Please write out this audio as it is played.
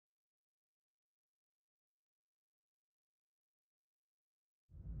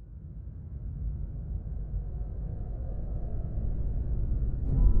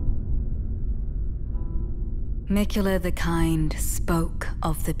Mikula the Kind spoke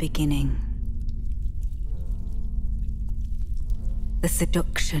of the beginning. The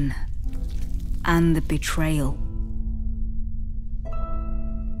seduction and the betrayal.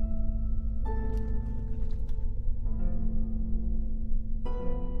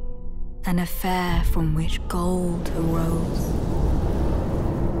 An affair from which gold arose.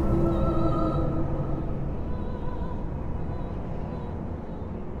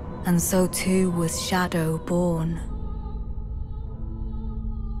 And so too was Shadow born.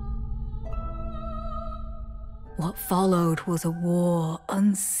 What followed was a war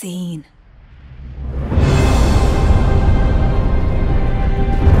unseen.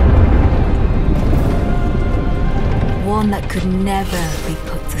 One that could never be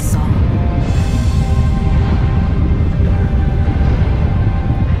put to song.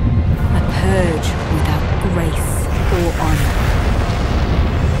 A purge without grace or honor.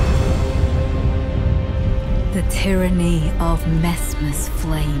 The tyranny of Messmer's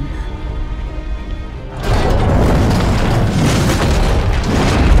flame.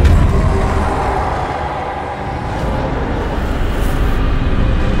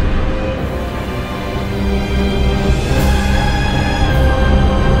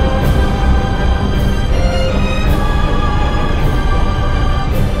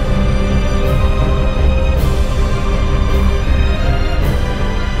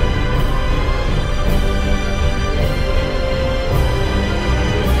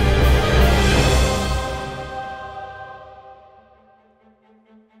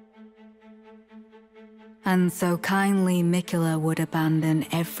 And so kindly Mikula would abandon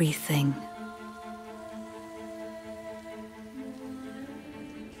everything.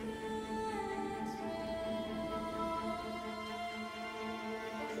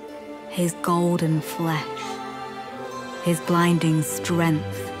 His golden flesh, his blinding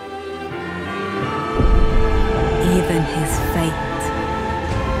strength, even his fate.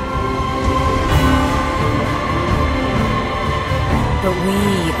 But we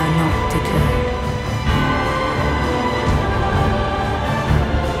are not deterred.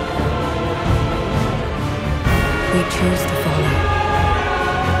 We choose to follow.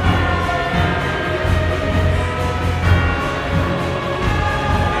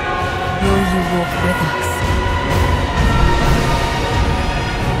 Will you walk with us?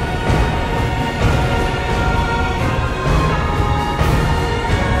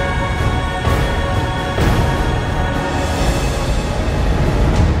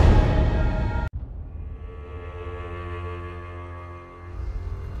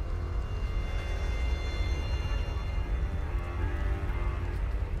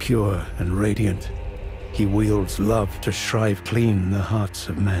 Pure and radiant, he wields love to shrive clean the hearts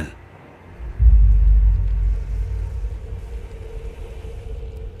of men.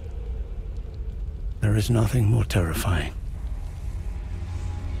 There is nothing more terrifying.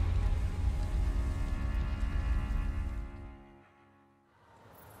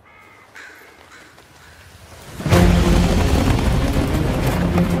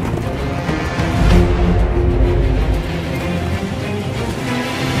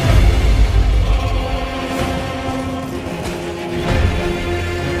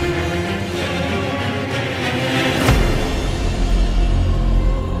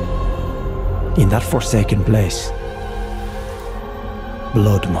 In that forsaken place,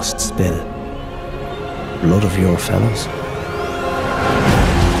 blood must spill. Blood of your fellows.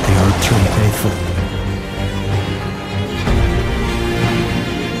 The Erdtree faithful.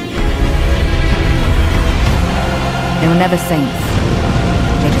 They were never saints.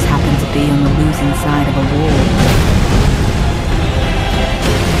 They just happened to be on the losing side of a war.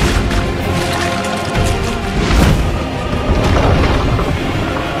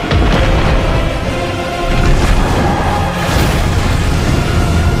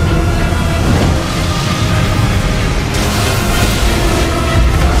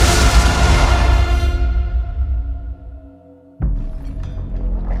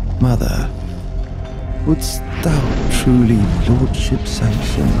 Mother, wouldst thou truly lordship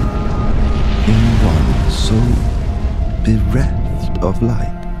sanction in one so bereft of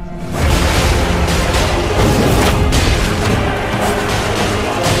light?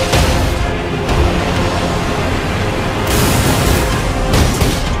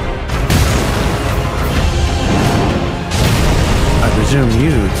 I presume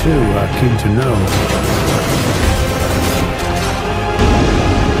you, too, are keen to know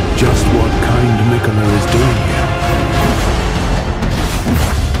just what kind Mikula is doing here.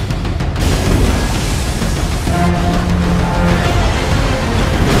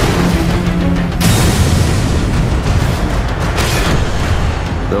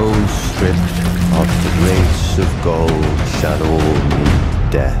 Those stripped of the grace of gold shall all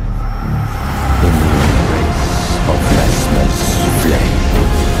meet death in the embrace of Vesna's flame.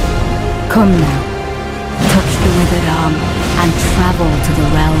 Come now, touch the withered arm and travel to the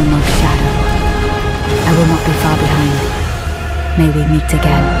realm of shadow. I will not be far behind. May we meet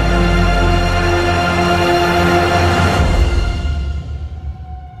again.